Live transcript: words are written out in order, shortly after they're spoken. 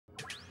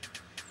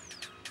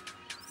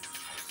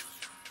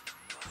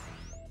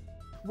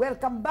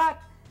Welcome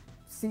back.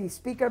 Si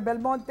Speaker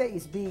Belmonte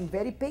is being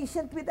very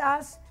patient with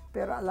us,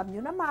 pero alam nyo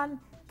naman,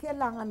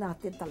 kailangan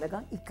natin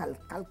talagang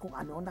ikalkal kung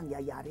ano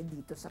nangyayari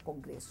dito sa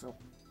Kongreso.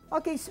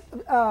 Okay,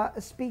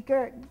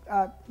 Speaker,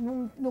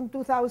 nung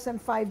 2005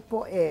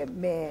 po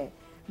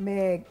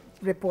may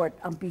report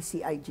ang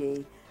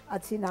PCIJ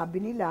at sinabi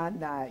nila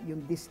na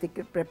yung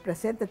district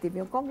representative,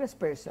 yung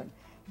congressperson,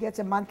 gets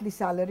a monthly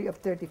salary of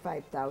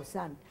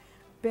 35,000.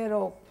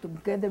 Pero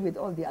together with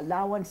all the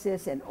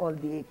allowances and all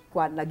the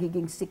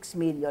nagiging 6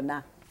 million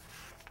na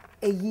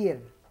a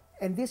year.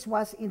 And this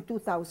was in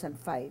 2005.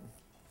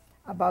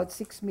 About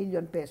 6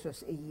 million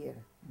pesos a year.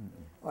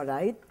 All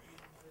right?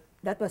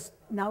 That was,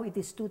 now it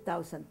is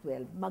 2012.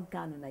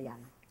 Magkano na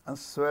yan?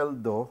 Ang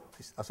sweldo,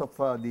 as of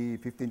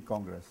the 15th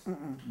Congress,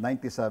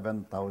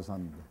 97,000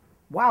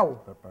 wow!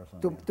 per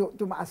person.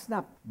 Tumaas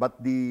na.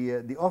 But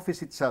the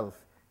office itself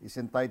is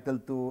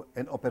entitled to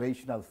an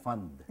operational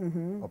fund.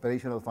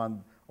 Operational fund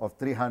of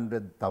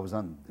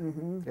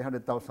 300,000.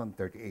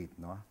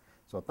 300,038, no?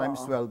 So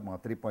times 12, mga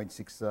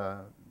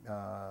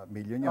 3.6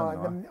 million yun,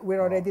 no? We're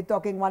already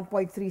talking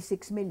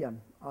 1.36 million.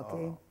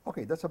 Okay?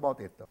 Okay, that's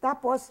about it.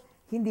 Tapos,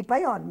 hindi pa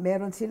yon.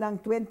 Meron silang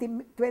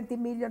 20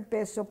 million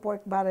peso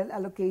pork barrel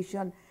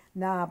allocation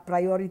na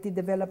priority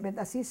development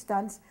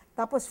assistance,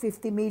 tapos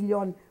 50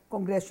 million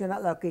congressional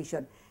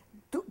allocation.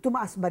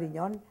 Tumaas ba rin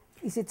yun?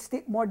 Is it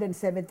still more than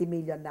 70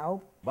 million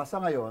now? Basta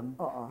ngayon,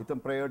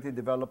 itong priority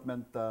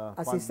development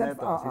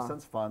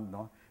assistance fund,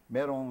 no?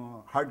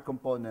 Merong hard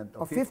component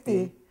of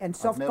 50 and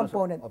soft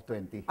component of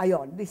 20.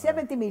 Ayon, the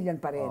 70 million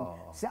pa rin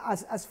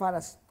as far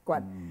as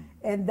quad.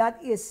 And that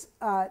is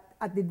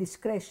at the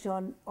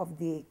discretion of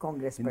the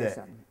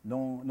congressperson.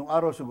 Hindi. Nung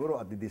araw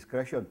siguro at the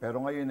discretion, pero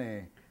ngayon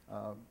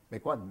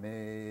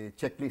may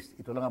checklist,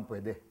 ito lang ang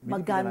pwede.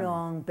 Magkano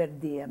ang per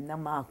diem ng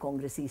mga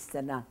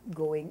kongresista na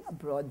going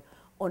abroad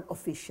on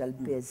official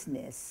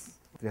business?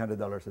 $300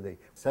 a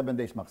day, 7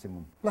 days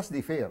maximum. Plus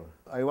the fare.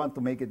 I want to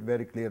make it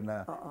very clear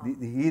na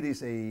here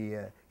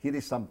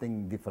is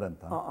something different.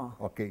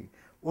 Okay.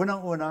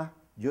 Unang-una,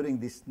 during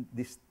these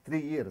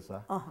 3 years,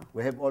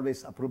 we have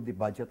always approved the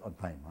budget on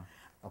time.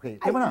 Okay.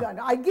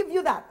 I give you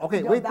that.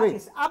 Okay, wait. That wait.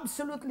 is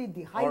absolutely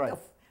the height of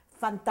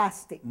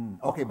fantastic.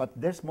 Okay, but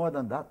there's more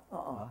than that.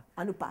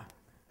 Ano pa?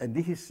 And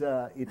this is,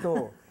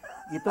 ito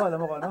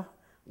alam mo ko ano?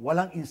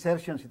 Walang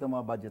insertions itong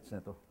mga budgets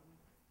na ito.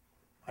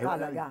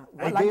 Talaga.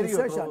 Walang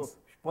insertions.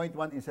 Point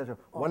one insertion.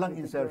 Walang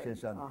insertions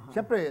yan.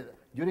 Siyempre,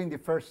 during the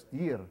first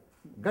year,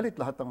 galit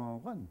lahat ng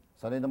kan.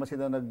 Sanay naman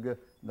sila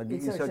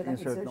nag-insert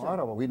ng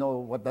araw. We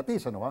know what that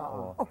is. Ano,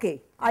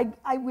 Okay.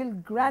 I will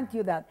grant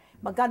you that.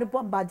 Magkano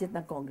po ang budget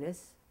ng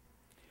Congress?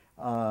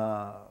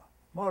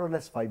 More or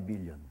less 5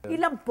 billion.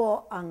 Ilan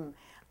po ang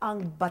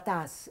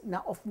batas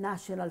na of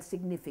national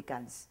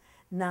significance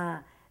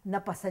na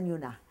napasa nyo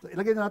na? So,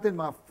 ilagay na natin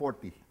mga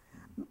 40.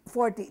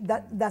 40.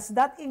 Does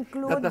that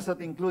include? That does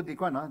not include the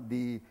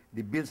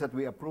bills that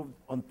we approved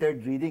on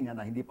third reading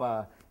na hindi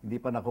pa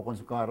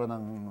nakukonsultara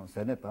ng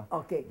Senate.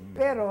 Okay.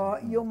 Pero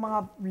yung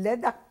mga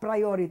LEDAC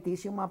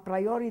priorities, yung mga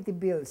priority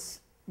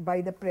bills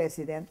by the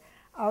President,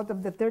 out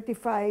of the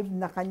 35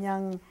 na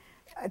kanyang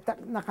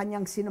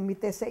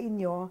sinumite sa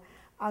inyo,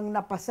 ang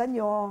napasa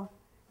nyo,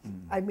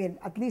 I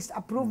mean, at least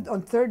approved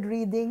on third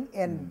reading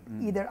and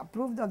either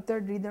approved on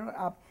third reading or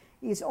up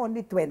is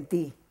only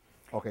 20.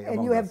 Okay,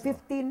 and you have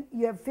 15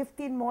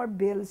 more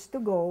bills to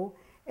go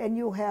and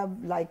you have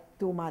like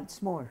 2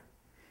 months more.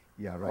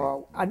 Yeah,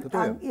 right.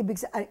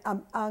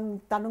 Ang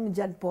tanong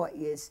diyan po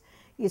is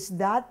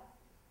that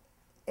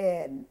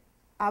an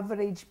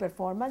average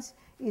performance?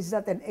 Is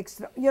that an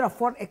extra,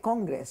 for a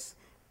Congress?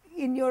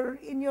 In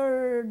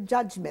your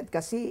judgment,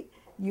 kasi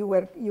you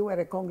were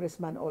a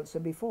congressman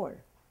also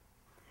before.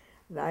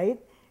 Right?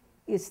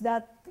 Is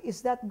that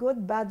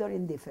good, bad, or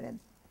indifferent?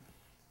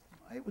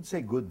 I would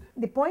say good.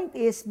 The point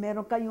is,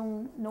 meron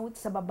kayong note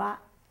sa baba,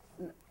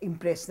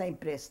 impressed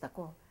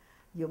ako.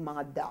 Yung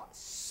mga the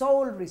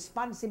sole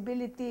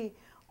responsibility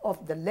of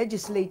the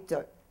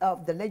legislature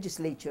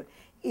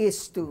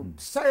is to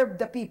serve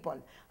the people.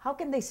 How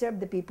can they serve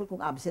the people kung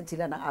absent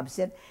sila ng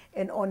absent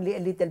and only a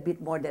little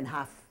bit more than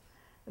half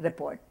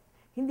report?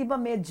 Hindi ba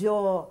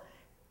medyo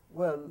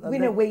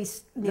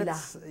wina-waste nila?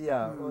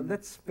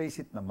 Let's face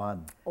it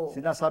naman.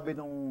 Sinasabi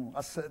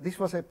this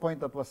was a point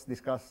that was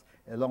discussed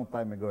a long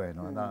time ago,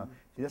 na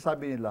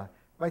sinasabi nila,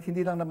 kahit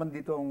hindi lang naman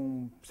dito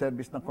ang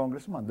service ng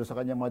congressman, doon sa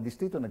kanyang mga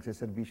distrito,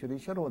 nagsiservisyo rin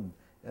siya roon.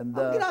 And,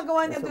 ang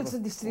ginagawa niya doon sa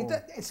distrito,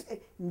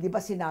 hindi ba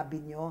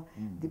sinabi niyo,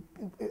 the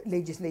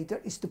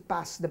legislator is to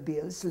pass the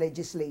bills,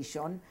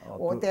 legislation,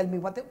 or tell me,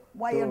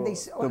 why are they...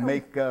 To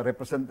make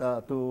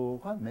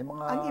may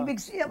mga... Ang ibig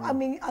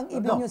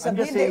niyo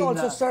sabihin, they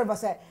also serve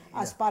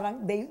as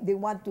parang, they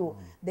want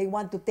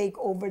to take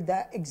over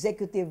the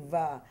executive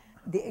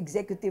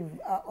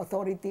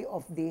authority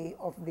of the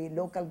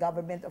local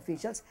government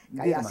officials,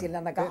 kaya sila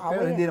nag-aaway.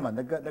 Pero hindi naman,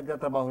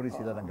 nagtatrabaho rin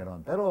sila ng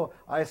gano'n. Pero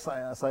as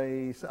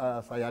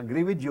I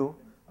agree with you,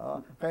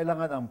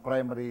 kailangan ang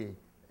primary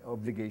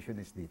obligation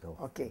is dito.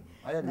 Okay.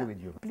 I agree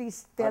with you.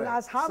 Please tell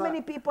Alright, us how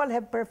many people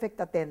have perfect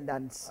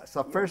attendance?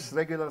 Sa first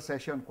regular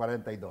session,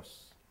 42.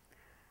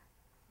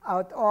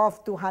 Out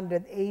of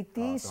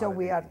 280, so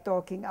we are 280.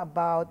 talking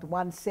about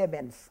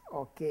 1/7.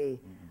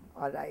 Okay.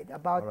 All right.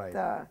 About Alright.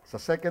 Sa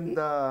second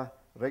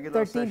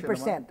regular session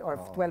 13% naman, or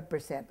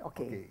 12%.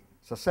 Okay. okay.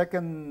 Sa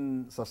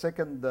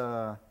second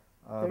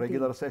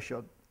regular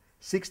session,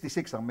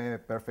 66 ang may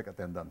perfect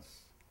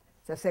attendance.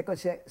 Sa second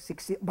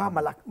 60,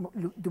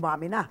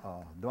 dumami na.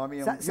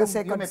 Dumami yung, Sa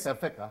yung may seconds-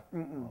 perfect, ha?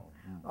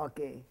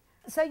 Okay.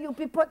 So you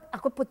people,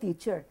 ako po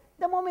teacher,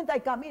 the moment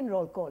I come in,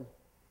 roll call.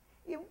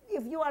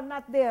 If you are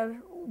not there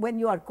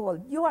when you are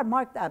called, you are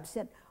marked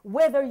absent,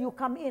 whether you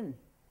come in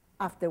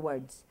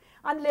afterwards.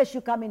 Unless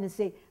you come in and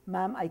say,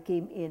 ma'am, I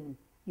came in,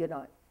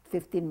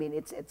 15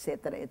 minutes,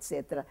 etc.,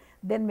 etc.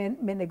 Then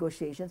may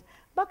negotiations.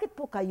 Bakit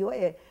po kayo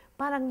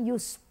parang you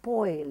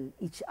spoil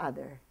each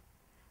other?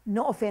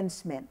 No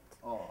offense meant.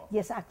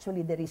 Yes,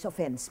 actually, there is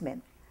offense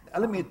meant.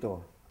 Alam mo ito,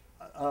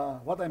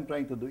 what I'm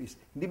trying to do is,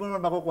 hindi mo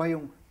naman makukuha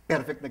yung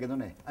perfect na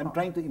gano'n eh. I'm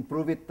trying to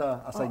improve it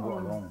as I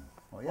go along.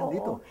 Yan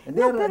dito. And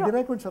the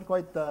records are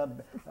quite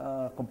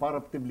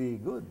comparatively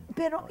good.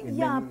 Pero, in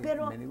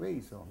many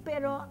ways.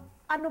 Pero,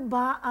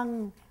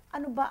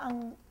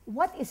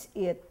 what is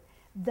it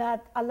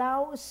that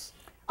allows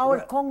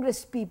our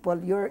Congress people,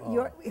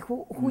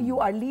 who you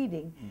are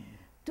leading,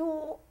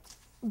 to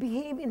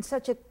behave in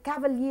such a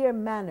cavalier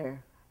manner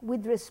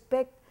with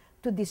respect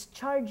to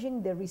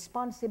discharging the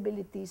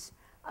responsibilities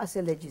as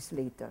a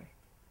legislator?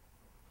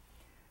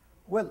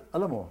 Well,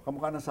 alam mo,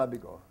 kamukha ng sabi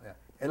ko,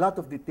 a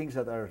lot of the things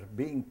that are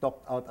being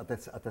talked out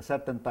at a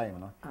certain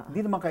time,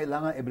 hindi naman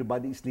kailangan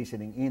everybody is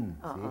listening in.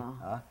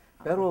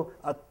 Pero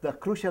at the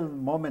crucial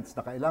moments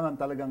na kailangan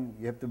talagang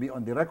you have to be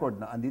on the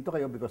record na andito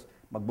kayo because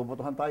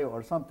magbobotohan tayo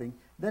or something,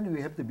 then we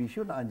have to be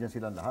sure na andyan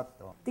silang lahat.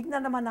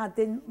 Tignan naman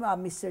natin,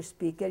 Mr.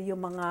 Speaker,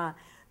 yung mga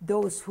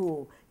those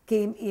who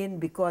came in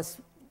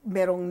because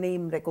merong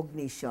name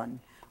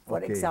recognition. For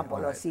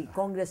example, si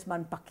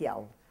Congressman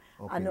Pacquiao.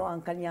 Ano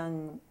ang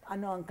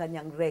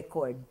kanyang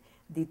record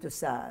dito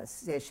sa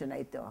session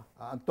na ito?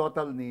 Ang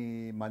total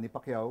ni Manny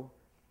Pacquiao,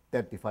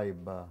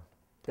 35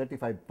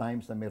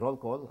 times na may roll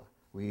call.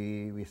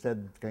 We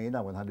said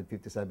kanina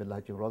 157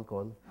 lahat yung roll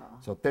call.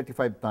 So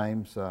 35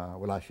 times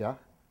wala siya.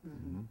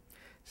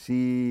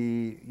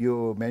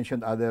 You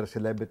mentioned other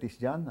celebrities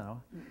dyan.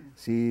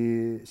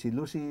 Si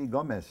Lucy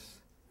Gomez,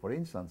 for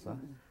instance.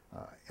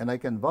 And I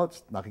can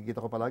vouch,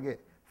 nakikita ko palagi,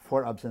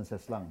 4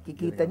 absences lang.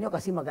 Kikita nyo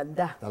kasi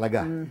maganda.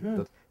 Talaga.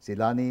 Si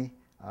Lani,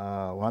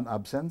 1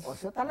 absence.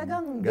 So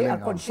talagang they are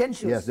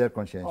conscientious. Yes, they're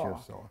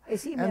conscientious.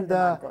 Si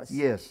Imelda Marcos.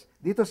 Yes,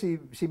 dito si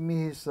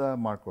Ms.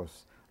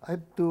 Marcos,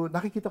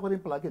 nakikita ko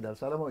rin palagi dahil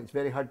alam mo, it's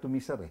very hard to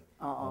miss her eh.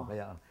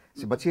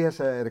 But she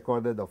has a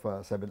recorded of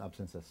 7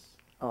 absences.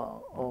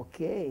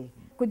 Okay.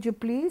 Could you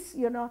please,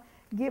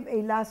 give a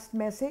last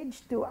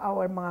message to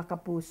our mga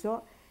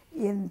kapuso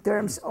in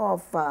terms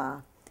of,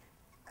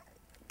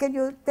 can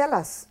you tell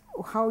us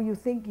how you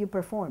think you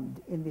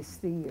performed in these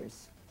 3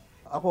 years?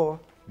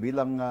 Ako,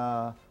 bilang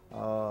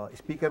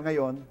speaker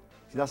ngayon,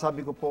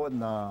 sinasabi ko po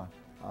na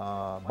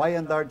by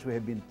and large, we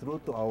have been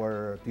true to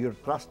your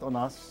trust on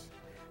us.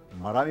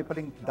 Marami pa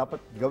rin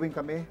dapat gawin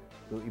kami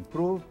to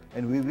improve,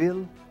 and we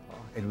will,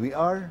 and we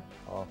are.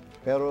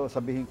 Pero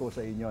sabihin ko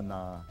sa inyo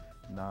na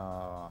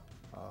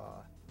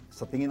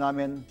sa tingin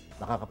namin,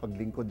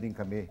 nakakapaglingkod din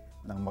kami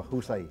ng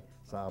mahusay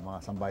sa mga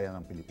sambayan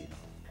ng Pilipino.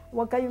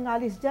 Huwag kayong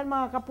alis dyan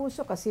mga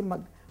kapuso kasi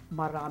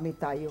marami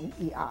tayong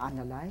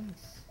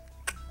i-analyze.